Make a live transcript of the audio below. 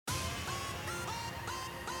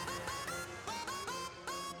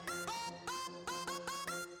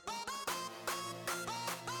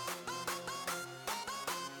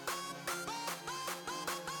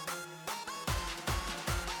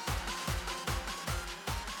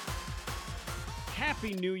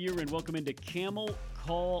Happy New Year and welcome into Camel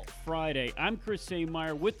Call Friday. I'm Chris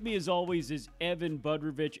Sameyer. With me as always is Evan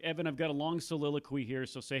Budrovich. Evan, I've got a long soliloquy here,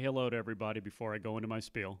 so say hello to everybody before I go into my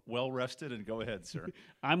spiel. Well rested, and go ahead, sir.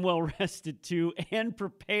 I'm well rested too and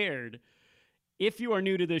prepared. If you are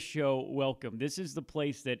new to this show, welcome. This is the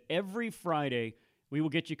place that every Friday we will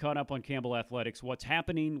get you caught up on Campbell Athletics, what's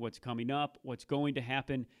happening, what's coming up, what's going to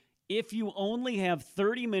happen. If you only have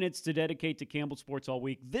 30 minutes to dedicate to Campbell sports all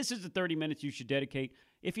week, this is the 30 minutes you should dedicate.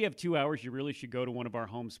 If you have 2 hours, you really should go to one of our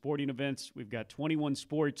home sporting events. We've got 21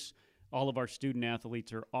 sports. All of our student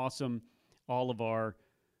athletes are awesome. All of our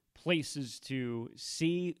places to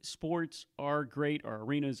see sports are great. Our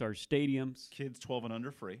arenas, our stadiums. Kids 12 and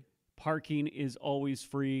under free. Parking is always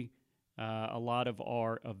free. A lot of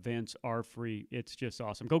our events are free. It's just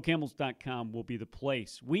awesome. GoCamels.com will be the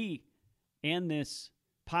place. We and this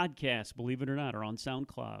podcast, believe it or not, are on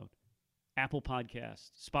SoundCloud, Apple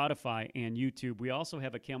Podcasts, Spotify, and YouTube. We also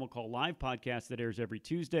have a Camel Call Live podcast that airs every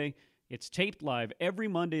Tuesday. It's taped live every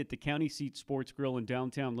Monday at the County Seat Sports Grill in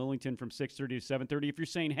downtown Lillington from 6:30 to 7:30. If you're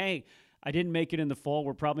saying, hey, I didn't make it in the fall,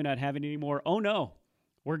 we're probably not having it anymore. Oh, no.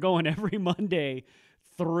 We're going every Monday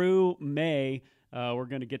through May. We're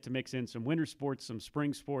going to get to mix in some winter sports, some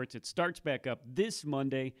spring sports. It starts back up this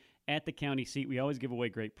Monday at the county seat. We always give away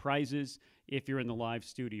great prizes if you're in the live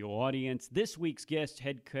studio audience. This week's guest,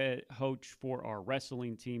 head coach for our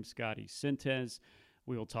wrestling team, Scotty Sintez.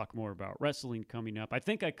 We will talk more about wrestling coming up. I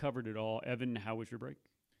think I covered it all. Evan, how was your break?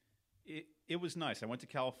 It was nice. I went to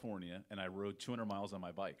California, and I rode 200 miles on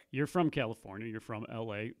my bike. You're from California. You're from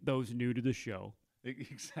L.A. Those new to the show.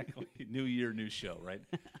 Exactly. New year, new show, right?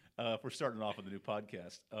 We're starting off with a new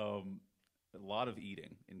podcast. A lot of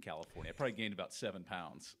eating in California. I probably gained about 7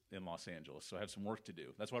 pounds in Los Angeles, so I have some work to do.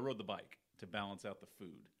 That's why I rode the bike, to balance out the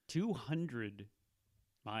food. 200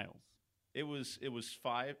 miles. It was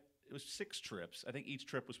 6 trips. I think each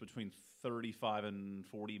trip was between 35 and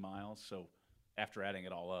 40 miles, so after adding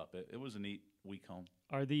it all up, it was a neat week home.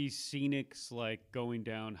 Are these scenics like going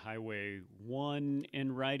down Highway 1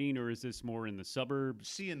 and riding, or is this more in the suburbs?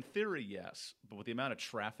 See, in theory, yes, but with the amount of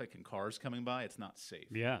traffic and cars coming by, it's not safe.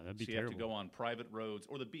 Yeah, that'd be terrible. You have to go on private roads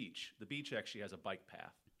or the beach. The beach actually has a bike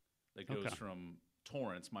path that goes from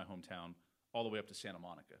Torrance, my hometown, all the way up to Santa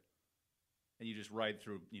Monica. And you just ride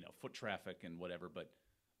through, foot traffic and whatever, but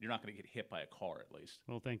you're not going to get hit by a car at least.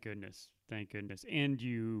 Well, thank goodness. Thank goodness. And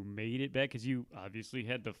you made it back because you obviously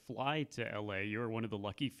had to fly to L.A. You were one of the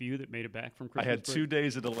lucky few that made it back from Christmas I had break. 2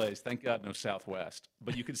 days of delays. Thank God no Southwest.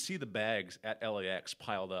 But you could see the bags at LAX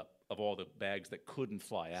piled up of all the bags that couldn't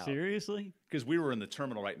fly out. Seriously? Because we were in the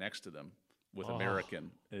terminal right next to them with American.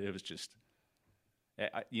 It was just,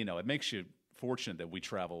 it makes you fortunate that we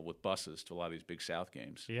travel with buses to a lot of these big South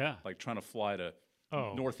games. Yeah. Like trying to fly to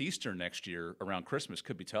Northeastern next year around Christmas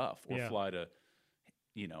could be tough. Or fly to,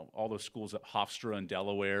 all those schools at Hofstra and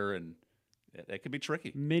Delaware, and it could be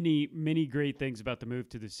tricky. Many, many great things about the move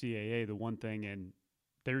to the CAA. The one thing, and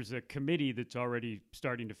there's a committee that's already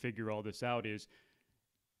starting to figure all this out, is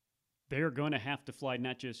they're going to have to fly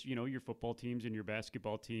not just, your football teams and your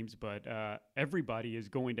basketball teams, but everybody is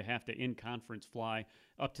going to have to in-conference fly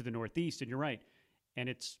up to the Northeast. And you're right.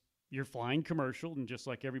 And you're flying commercial, and just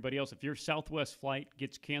like everybody else, if your Southwest flight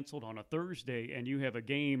gets canceled on a Thursday and you have a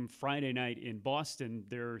game Friday night in Boston,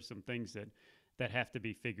 there are some things that have to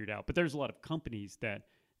be figured out. But there's a lot of companies that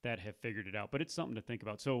have figured it out. But it's something to think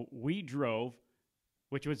about. So we drove,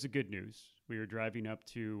 which was the good news. We were driving up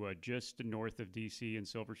to just north of D.C. in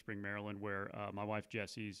Silver Spring, Maryland, where my wife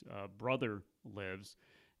Jesse's brother lives.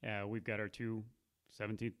 We've got our 2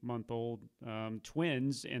 17-month-old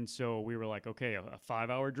twins, and so we were like, okay, a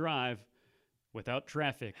 5-hour drive without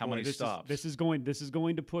traffic. How many stops? This is going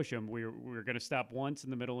to push them. We're going to stop once in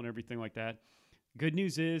the middle and everything like that. Good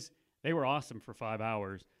news is they were awesome for 5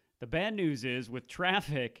 hours. The bad news is with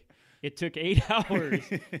traffic, it took 8 hours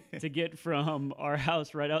to get from our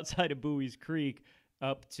house right outside of Bowie's Creek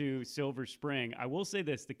up to Silver Spring. I will say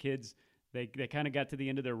this, the kids, They kind of got to the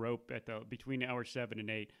end of their rope between hour 7 and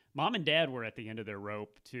 8. Mom and Dad were at the end of their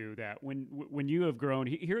rope to that. When you have grown,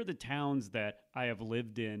 here are the towns that I have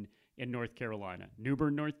lived in North Carolina. New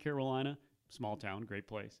Bern, North Carolina, small town, great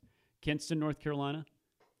place. Kinston, North Carolina,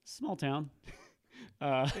 small town.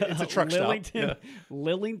 It's a truck Lillington, stop. Yeah.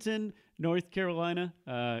 Lillington, North Carolina,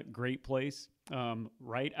 great place.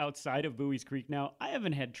 Right outside of Bowie's Creek. Now, I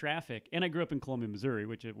haven't had traffic, and I grew up in Columbia, Missouri,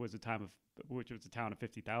 which was a town of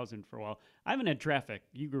 50,000 for a while. I haven't had traffic.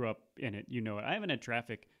 You grew up in it, you know it. I haven't had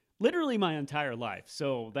traffic literally my entire life.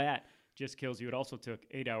 So that just kills you. It also took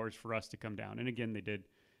 8 hours for us to come down. And again, they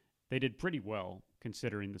did pretty well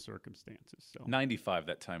considering the circumstances. So 95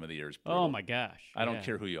 that time of the year is brutal. Oh my gosh. I don't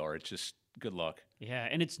care who you are. It's just good luck. Yeah,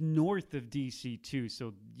 and it's north of D.C. too,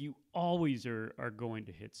 so you always are going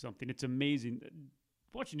to hit something. It's amazing.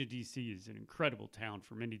 Washington, D.C. is an incredible town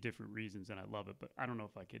for many different reasons, and I love it, but I don't know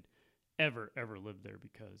if I could ever live there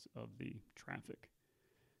because of the traffic.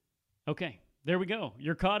 Okay, there we go.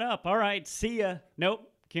 You're caught up. All right, see ya.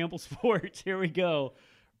 Nope, Campbell Sports. Here we go.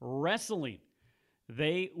 Wrestling.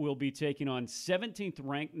 They will be taking on 17th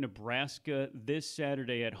ranked Nebraska this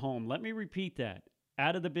Saturday at home. Let me repeat that.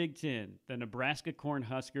 Out of the Big Ten, the Nebraska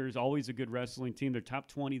Cornhuskers, always a good wrestling team. They're top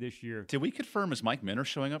 20 this year. Did we confirm, is Mike Minter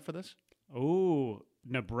showing up for this? Oh,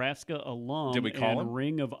 Nebraska alum. Did we call and him?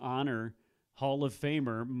 Ring of Honor Hall of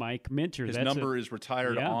Famer Mike Minter. His number is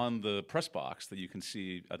retired on the press box that you can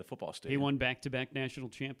see at the football stadium. He won back-to-back national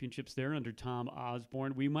championships there under Tom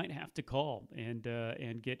Osborne. We might have to call and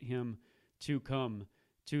get him to come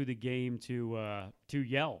to the game to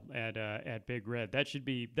yell at Big Red. That should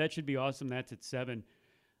be awesome. That's at 7.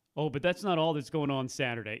 Oh, but that's not all that's going on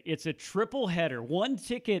Saturday. It's a triple header. One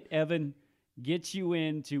ticket, Evan, gets you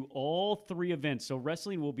into all 3 events. So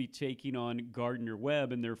wrestling will be taking on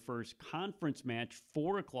Gardner-Webb in their first conference match,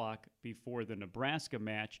 4 o'clock before the Nebraska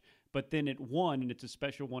match. But then at 1, and it's a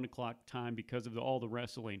special 1 o'clock time because of all the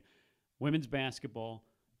wrestling, women's basketball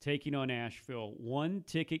taking on Asheville. 1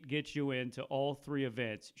 ticket gets you into all 3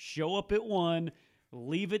 events. Show up at 1,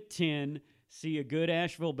 leave at 10, see a good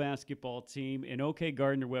Asheville basketball team, an okay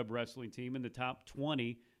Gardner-Webb wrestling team in the top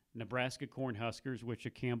 20, Nebraska Cornhuskers, which a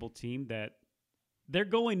Campbell team that they're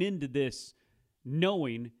going into this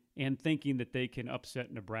knowing and thinking that they can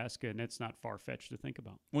upset Nebraska, and that's not far-fetched to think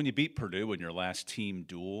about. When you beat Purdue in your last team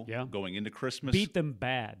duel going into Christmas. Beat them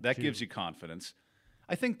bad. That gives you confidence.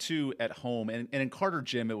 I think, too, at home, and in Carter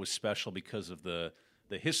Gym, it was special because of the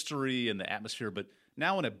history and the atmosphere, but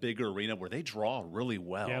now in a bigger arena where they draw really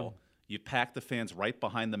well, you pack the fans right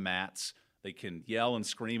behind the mats. They can yell and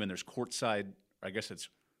scream, and there's courtside, I guess it's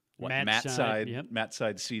mat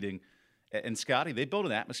side seating. And Scotty, they build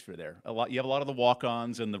an atmosphere there. You have a lot of the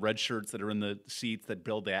walk-ons and the red shirts that are in the seats that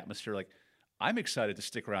build the atmosphere. Like, I'm excited to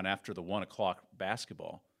stick around after the 1 o'clock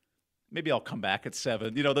basketball. Maybe I'll come back at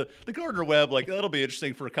 7. You know, the Gardner-Webb, like, that'll be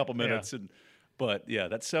interesting for a couple minutes. But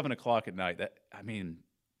that's 7 o'clock at night.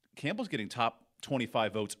 Campbell's getting top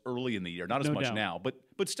 25 votes early in the year. Not as much now,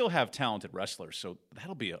 but still have talented wrestlers. So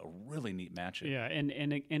that'll be a really neat matchup. Yeah,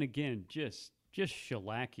 and again, just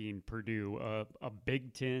shellacking Purdue, a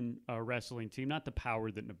Big Ten wrestling team, not the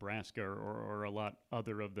power that Nebraska or a lot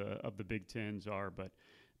other of the Big Tens are, but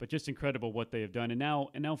just incredible what they have done. And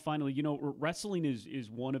now finally, you know, wrestling is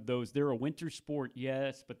one of those. They're a winter sport,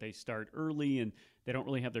 yes, but they start early and they don't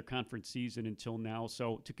really have their conference season until now.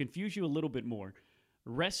 So to confuse you a little bit more,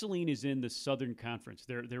 wrestling is in the Southern Conference.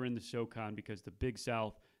 They're in the SoCon because the Big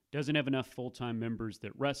South doesn't have enough full-time members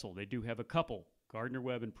that wrestle. They do have a couple,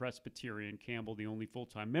 Gardner-Webb and Presbyterian. Campbell, the only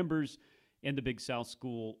full-time members in the Big South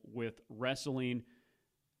school with wrestling.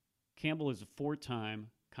 Campbell is a 4-time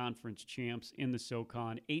conference champs in the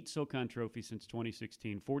SoCon, 8 SoCon trophies since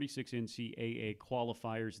 2016, 46 NCAA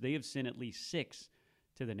qualifiers. They have sent at least 6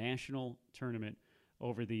 to the national tournament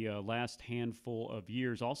over the last handful of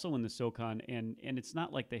years, also in the SoCon, and it's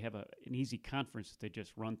not like they have an easy conference that they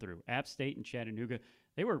just run through. App State and Chattanooga,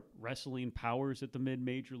 they were wrestling powers at the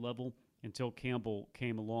mid-major level until Campbell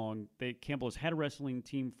came along. Campbell has had a wrestling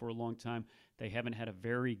team for a long time. They haven't had a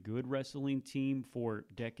very good wrestling team for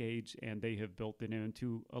decades, and they have built it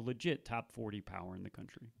into a legit top 40 power in the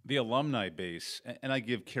country. The alumni base, and I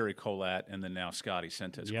give Kerry Colat and then now Scotty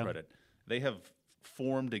Sentes credit, they have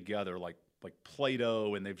formed together like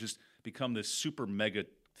Play-Doh, and they've just become this super mega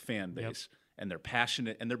fan base. And they're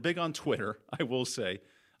passionate, and they're big on Twitter, I will say.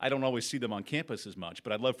 I don't always see them on campus as much,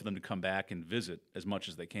 but I'd love for them to come back and visit as much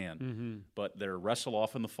as they can. Mm-hmm. But their Wrestle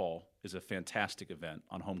Off in the fall is a fantastic event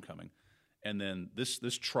on homecoming. And then this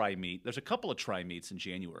tri-meet, there's a couple of tri-meets in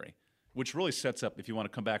January, which really sets up, if you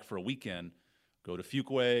want to come back for a weekend, go to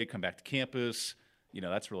Fuquay, come back to campus. You know,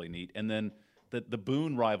 that's really neat. And then the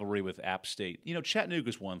Boone rivalry with App State. You know,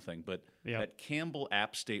 Chattanooga's one thing, but that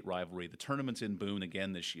Campbell-App State rivalry, the tournament's in Boone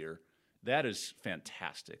again this year. That is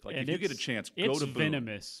fantastic. Like, and if you get a chance, go to Boone. It's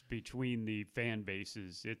venomous between the fan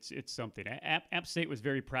bases. It's something. App State was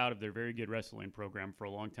very proud of their very good wrestling program for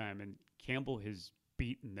a long time, and Campbell has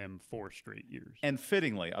beaten them 4 straight years. And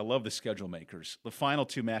fittingly, I love the schedule makers. The final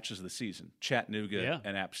 2 matches of the season, Chattanooga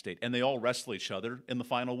and App State, and they all wrestle each other in the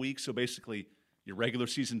final week. So basically, your regular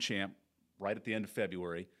season champ right at the end of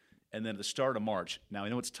February, and then at the start of March. Now, I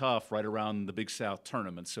know it's tough right around the Big South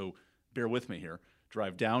tournament, so bear with me here.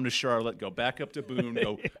 Drive down to Charlotte, go back up to Boone,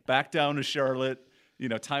 go back down to Charlotte,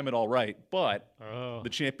 time it all right. But Oh. the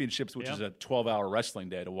championships, which Yeah. is a 12-hour wrestling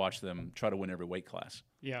day to watch them try to win every weight class.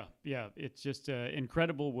 Yeah, it's just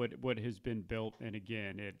incredible what has been built, and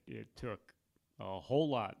again, it took a whole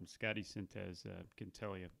lot, and Scotty Sintez can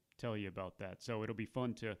tell you about that. So it'll be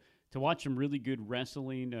fun to watch some really good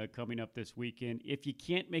wrestling coming up this weekend. If you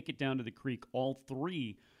can't make it down to the Creek, all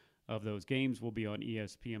 3 of those games will be on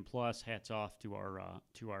ESPN Plus. Hats off to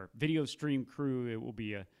our video stream crew. It will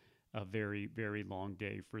be a very, very long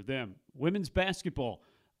day for them. Women's basketball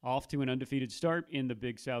off to an undefeated start in the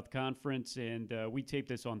Big South Conference, and we taped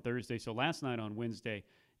this on Thursday. So last night on Wednesday,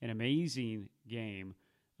 an amazing game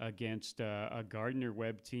against a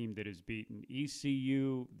Gardner-Webb team that has beaten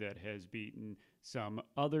ECU, that has beaten some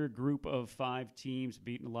other group of 5 teams,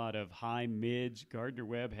 beaten a lot of high mids.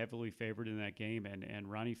 Gardner-Webb heavily favored in that game, and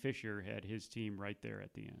Ronnie Fisher had his team right there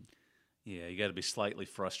at the end. Yeah, you got to be slightly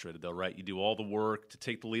frustrated, though, right? You do all the work to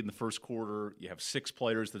take the lead in the first quarter. You have 6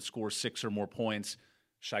 players that score 6 or more points.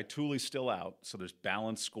 Shaituli's still out, so there's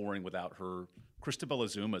balanced scoring without her. Christabella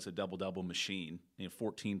Zuma is a double-double machine.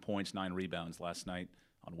 14 points, 9 rebounds last night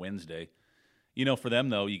on Wednesday. For them,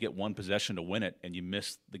 though, you get 1 possession to win it, and you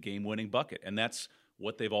miss the game-winning bucket. And that's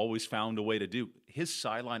what they've always found a way to do. His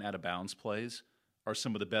sideline out-of-bounds plays are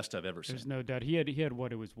some of the best I've ever seen. There's no doubt. He had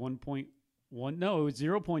what? It was 1.1? No, it was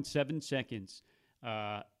 0.7 seconds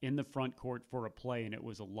in the front court for a play, and it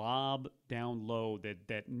was a lob down low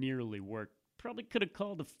that nearly worked. Probably could have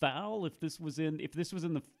called a foul if this was in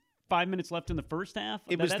the 5 minutes left in the first half.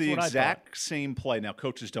 It was the exact same play. Now,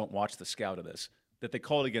 coaches don't watch the scout of this, that they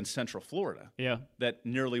called against Central Florida. Yeah. That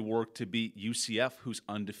nearly worked to beat UCF, who's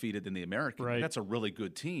undefeated in the American. Right. That's a really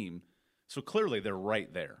good team. So clearly they're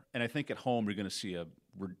right there. And I think at home you're going to see a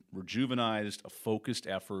rejuvenized, a focused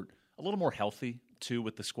effort, a little more healthy, too,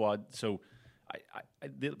 with the squad. So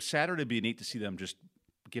Saturday would be neat to see them just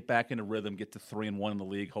get back into rhythm, get to 3-1 in the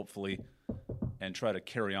league, hopefully, and try to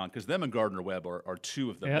carry on. Because them and Gardner-Webb are 2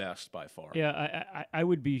 of the best by far. Yeah, I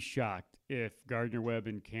would be shocked if Gardner-Webb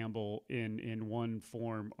and Campbell in one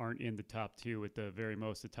form aren't in the top 2, at the very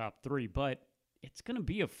most the top 3. But it's going to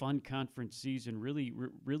be a fun conference season,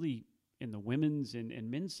 really in the women's and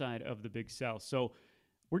men's side of the Big South. So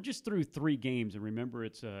we're just through 3 games, and remember,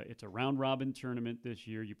 it's a round-robin tournament this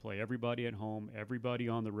year. You play everybody at home, everybody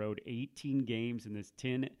on the road, 18 games in this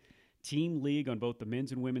 10-team league on both the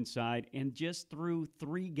men's and women's side, and just through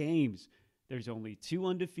 3 games, there's only 2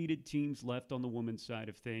 undefeated teams left on the women's side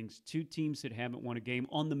of things, 2 teams that haven't won a game.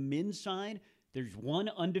 On the men's side, there's 1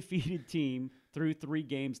 undefeated team through 3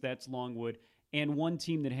 games, that's Longwood, and 1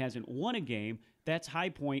 team that hasn't won a game, that's High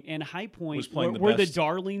Point. And High Point were the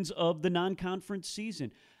darlings of the non-conference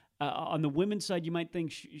season. On the women's side, you might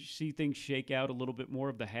see things shake out a little bit more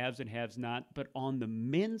of the haves and haves not. But on the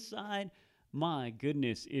men's side, my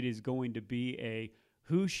goodness, it is going to be a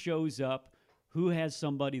who shows up, who has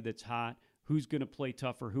somebody that's hot, who's going to play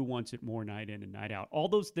tougher, who wants it more night in and night out. All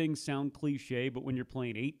those things sound cliche, but when you're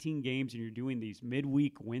playing 18 games and you're doing these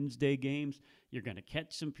midweek Wednesday games, you're going to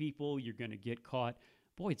catch some people, you're going to get caught.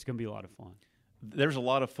 Boy, it's going to be a lot of fun. There's a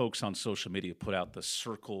lot of folks on social media put out the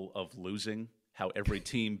circle of losing, how every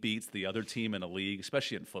team beats the other team in a league,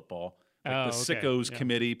 especially in football. Like the Sickos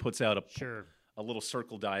committee puts out a little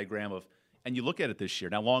circle diagram of, and you look at it this year.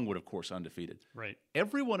 Now, Longwood, of course, undefeated. Right.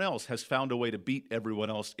 Everyone else has found a way to beat everyone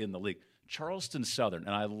else in the league. Charleston Southern,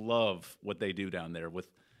 and I love what they do down there with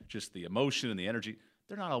just the emotion and the energy.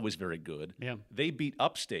 They're not always very good. Yeah. They beat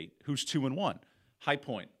Upstate, who's 2-1. High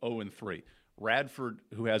Point, 0-3. Radford,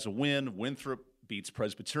 who has a win. Winthrop beats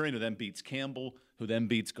Presbyterian, who then beats Campbell, who then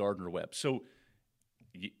beats Gardner-Webb. So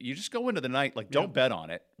you just go into the night, don't bet on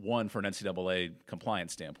it, 1, for an NCAA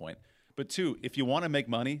compliance standpoint. But 2, if you want to make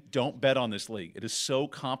money, don't bet on this league. It is so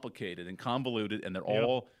complicated and convoluted, and they're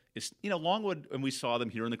all Longwood, and we saw them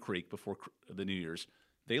here in the Creek before the New Year's,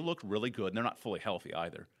 they look really good, and they're not fully healthy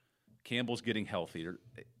either. Campbell's getting healthier.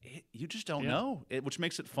 You just don't know, which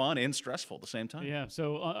makes it fun and stressful at the same time. Yeah,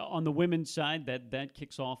 so on the women's side, that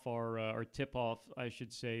kicks off our tip-off, I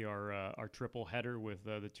should say, our triple header with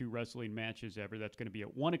the 2 wrestling matches ever. That's going to be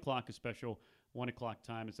at 1 o'clock, a special 1 o'clock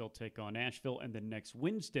time, as they'll take on Asheville. And then next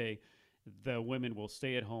Wednesday, the women will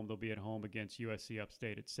stay at home. They'll be at home against USC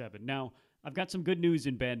Upstate at 7. Now, I've got some good news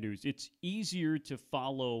and bad news. It's easier to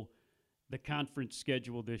follow the conference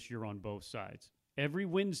schedule this year on both sides. Every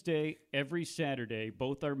Wednesday, every Saturday,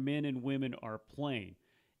 both our men and women are playing.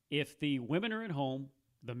 If the women are at home,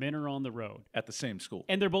 the men are on the road. At the same school.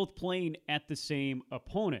 And they're both playing at the same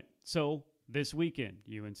opponent. So this weekend,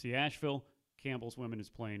 UNC Asheville, Campbell's women is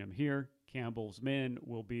playing them here. Campbell's men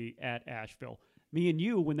will be at Asheville. Me and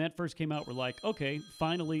you, when that first came out, were like, okay,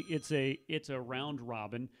 finally it's a round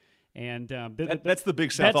robin. And that's the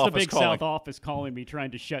Big South that's office the Big calling. South office calling me,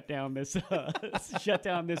 trying to shut down this shut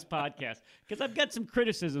down this podcast, because I've got some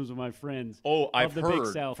criticisms of my friends. I've of the Big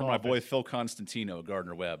heard South from office. my boy Phil Constantino at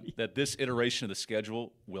Gardner Webb that this iteration of the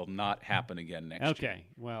schedule will not happen again next year. Okay,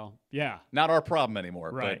 well, yeah, Not our problem anymore.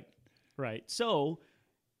 right, right. So,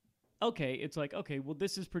 okay, it's like, okay, well,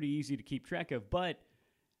 this is pretty easy to keep track of, but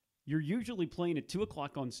you're usually playing at 2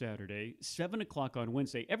 o'clock on Saturday, 7 o'clock on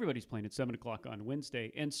Wednesday. Everybody's playing at 7 o'clock on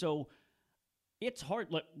Wednesday. And so it's hard.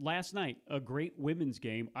 Last night, a great women's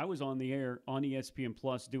game. I was on the air on ESPN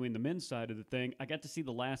Plus doing the men's side of the thing. I got to see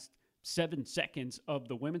the last 7 seconds of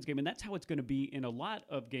the women's game, and that's how it's going to be in a lot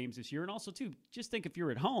of games this year. And also, too, just think if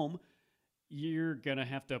you're at home, you're going to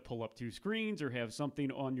have to pull up 2 screens or have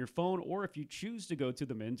something on your phone. Or if you choose to go to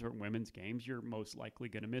the men's or women's games, you're most likely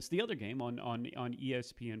going to miss the other game on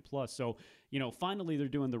ESPN Plus. So, finally they're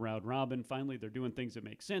doing the round robin. Finally, they're doing things that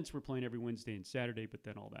make sense. We're playing every Wednesday and Saturday, but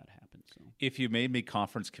then all that happens. So. If you made me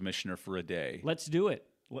conference commissioner for a day. Let's do it.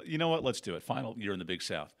 You know what? Let's do it. Final year in the Big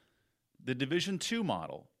South. The Division II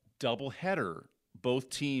model, doubleheader. Both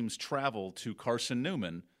teams travel to Carson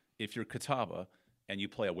Newman if you're Catawba, and you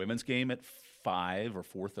play a women's game at 5 or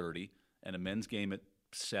 4:30 and a men's game at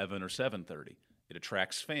 7 or 7:30. It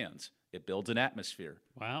attracts fans. It builds an atmosphere.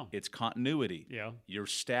 Wow. It's continuity. Yeah. Your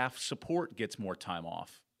staff support gets more time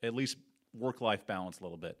off, at least work-life balance a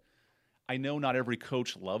little bit. I know not every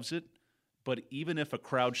coach loves it, but even if a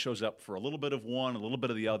crowd shows up for a little bit of one, a little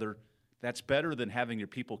bit of the other, that's better than having your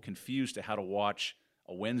people confused to how to watch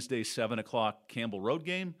a Wednesday 7 o'clock Campbell Road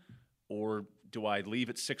game, or do I leave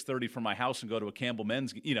at 6:30 from my house and go to a Campbell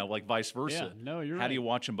men's, like vice versa? Yeah, no, you're right. How do you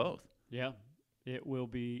watch them both? Yeah, it will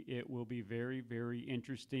be very, very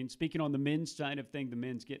interesting. Speaking on the men's side of things, the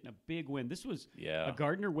men's getting a big win. This was a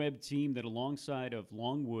Gardner Webb team that, alongside of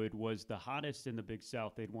Longwood, was the hottest in the Big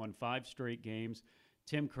South. They'd won 5 straight games.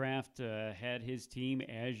 Tim Kraft had his team,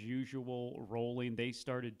 as usual, rolling. They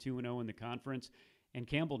started 2-0 in the conference, and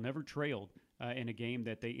Campbell never trailed in a game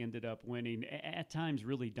that they ended up winning, at times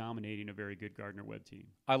really dominating a very good Gardner Webb team.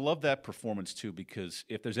 I love that performance, too, because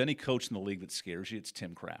if there's any coach in the league that scares you, it's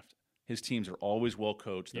Tim Kraft. His teams are always well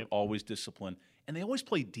coached. They're always disciplined, and they always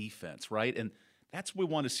play defense, right? And that's what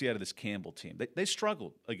we want to see out of this Campbell team. They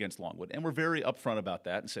struggled against Longwood, and we're very upfront about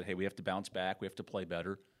that and said, hey, we have to bounce back. We have to play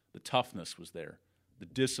better. The toughness was there, the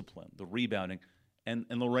discipline, the rebounding. And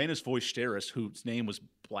Lorena's Voisteris, whose name was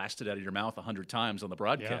blasted out of your mouth 100 times on the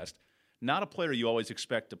broadcast, not a player you always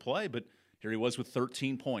expect to play, but here he was with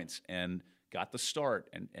 13 points and got the start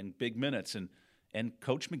and big minutes. And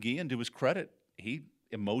Coach McGeehan, to his credit, he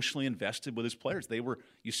emotionally invested with his players.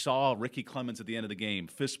 You saw Ricky Clemens at the end of the game,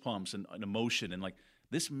 fist pumps and emotion, and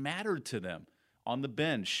this mattered to them. On the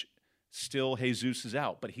bench, still Jesus is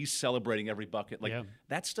out, but he's celebrating every bucket.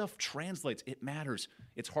 That stuff translates. It matters.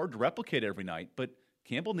 It's hard to replicate every night, but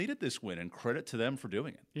Campbell needed this win, and credit to them for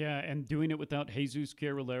doing it. Yeah, and doing it without Jesus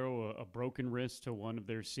Carolero, a broken wrist to one of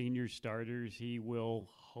their senior starters. He will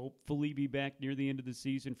hopefully be back near the end of the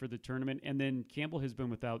season for the tournament. And then Campbell has been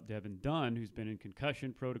without Devin Dunn, who's been in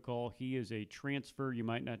concussion protocol. He is a transfer. You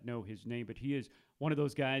might not know his name, but he is one of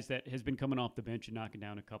those guys that has been coming off the bench and knocking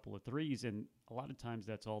down a couple of threes, and a lot of times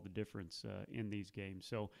that's all the difference in these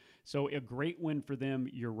games. So a great win for them.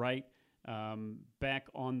 You're right. Back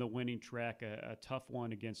on the winning track, a tough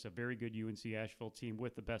one against a very good UNC Asheville team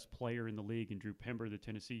with the best player in the league, and Drew Pember, the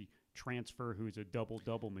Tennessee transfer, who's a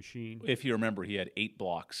double-double machine. If you remember, he had 8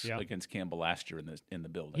 blocks against Campbell last year in the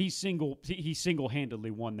building. He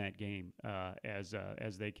single-handedly won that game as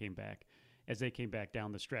they came back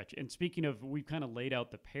down the stretch. And speaking of, we've kind of laid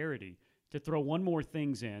out the parity. To throw one more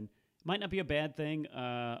things in, might not be a bad thing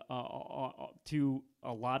to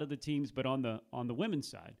a lot of the teams, but on the women's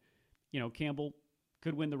side, Campbell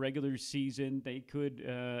could win the regular season. They could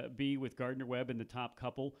be with Gardner Webb in the top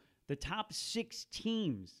couple. The top 6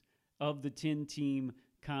 teams of the 10-team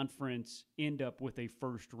conference end up with a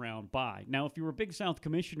first-round bye. Now, if you were a Big South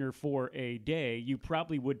commissioner for a day, you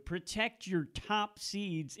probably would protect your top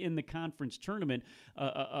seeds in the conference tournament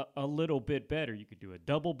a little bit better. You could do a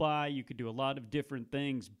double bye. You could do a lot of different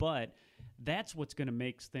things, but that's what's going to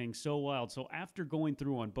make things so wild. So after going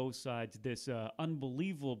through on both sides this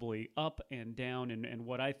unbelievably up and down and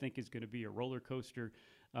what I think is going to be a roller coaster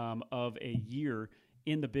of a year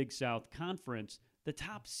in the Big South Conference, the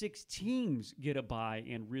top 6 teams get a bye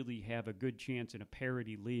and really have a good chance in a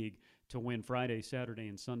parity league to win Friday, Saturday,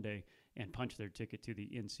 and Sunday and punch their ticket to the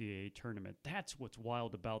NCAA tournament. That's what's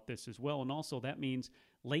wild about this as well. And also that means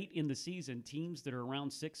late in the season, teams that are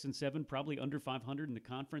around 6 and 7, probably under 500 in the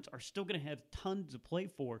conference, are still going to have tons to play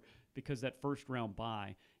for because that first round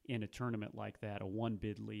bye in a tournament like that, a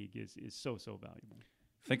one-bid league, is so valuable.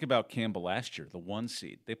 Think about Campbell last year, the 1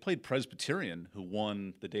 seed. They played Presbyterian, who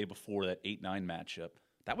won the day before that 8-9 matchup.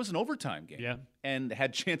 That was an overtime game. And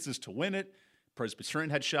had chances to win it.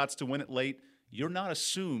 Presbyterian had shots to win it late. You're not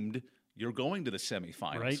assumed you're going to the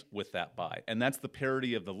semifinals with that bye. And that's the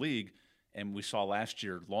parity of the league. And we saw last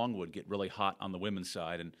year Longwood get really hot on the women's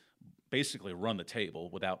side and basically run the table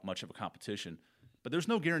without much of a competition. But there's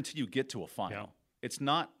no guarantee you get to a final. It's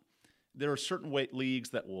not – there are certain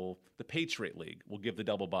leagues that will – the Patriot League will give the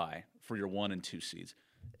double bye for your 1 and 2 seeds.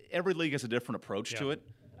 Every league has a different approach to it.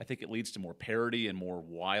 I think it leads to more parity and more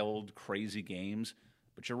wild, crazy games.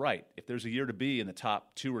 But you're right. If there's a year to be in the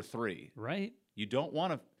top 2 or 3, you don't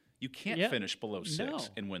want to – you can't finish below 6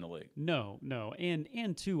 and win the league. No.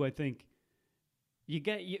 And two, I think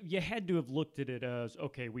you had to have looked at it as,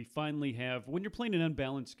 okay, we finally have – when you're playing an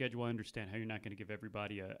unbalanced schedule, I understand how you're not going to give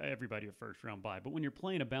everybody a first-round bye. But when you're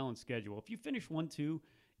playing a balanced schedule, if you finish 1-2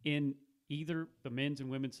 in either the men's and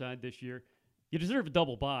women's side this year, you deserve a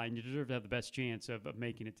double bye, and you deserve to have the best chance of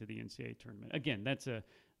making it to the NCAA tournament. Again, that's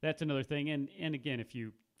another thing. And again, if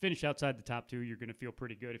you finish outside the top 2, you're going to feel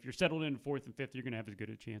pretty good. If you're settled in 4th and 5th, you're going to have as good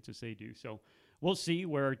a chance as they do. So we'll see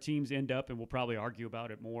where our teams end up, and we'll probably argue about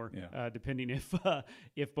it more, depending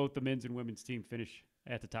if both the men's and women's team finish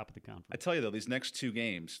at the top of the conference. I tell you, though, these next 2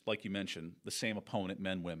 games, like you mentioned, the same opponent,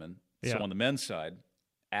 men, women. So on the men's side,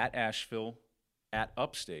 at Asheville, at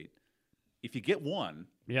Upstate, if you get 1,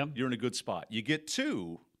 you're in a good spot. You get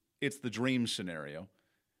 2, it's the dream scenario.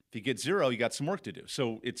 If you get 0, you got some work to do.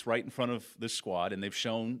 So it's right in front of this squad, and they've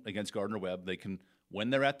shown against Gardner-Webb they can, when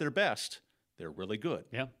they're at their best, they're really good.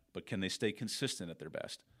 But can they stay consistent at their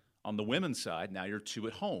best? On the women's side, now you're 2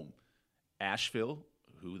 at home. Asheville,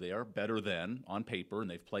 who they are better than on paper, and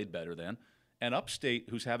they've played better than, and Upstate,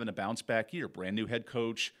 who's having a bounce-back year. Brand new head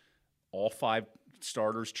coach, all 5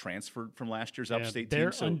 starters transferred from last year's Upstate team.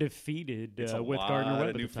 They're undefeated with Gardner-Webb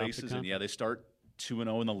at new the top faces, of the and they start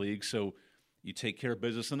 2-0 in the league. So you take care of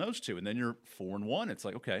business in those 2, and then you're 4-1. It's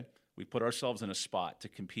like, okay, we put ourselves in a spot to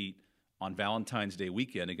compete on Valentine's Day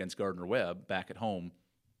weekend against Gardner-Webb back at home,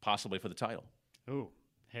 possibly for the title. Oh,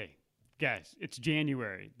 hey, guys, it's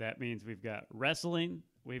January. That means we've got wrestling,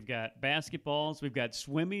 we've got basketballs, we've got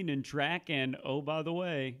swimming and track, and oh, by the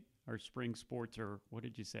way, our spring sports are, what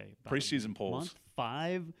did you say? About preseason polls.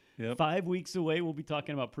 5 5 weeks away. We'll be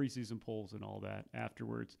talking about preseason polls and all that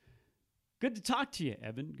afterwards. Good to talk to you,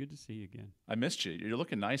 Evan. Good to see you again. I missed you. You're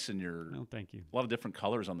looking nice in your. Oh, thank you. A lot of different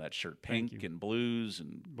colors on that shirt, pink and blues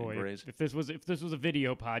and grays. If this was a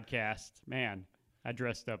video podcast, man, I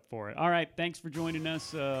dressed up for it. All right, thanks for joining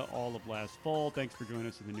us all of last fall. Thanks for joining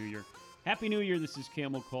us in the new year. Happy New Year. This is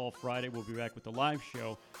Camel Call Friday. We'll be back with the live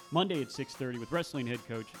show Monday at 6:30 with wrestling head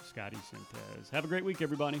coach Scotty Sintez. Have a great week,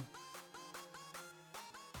 everybody.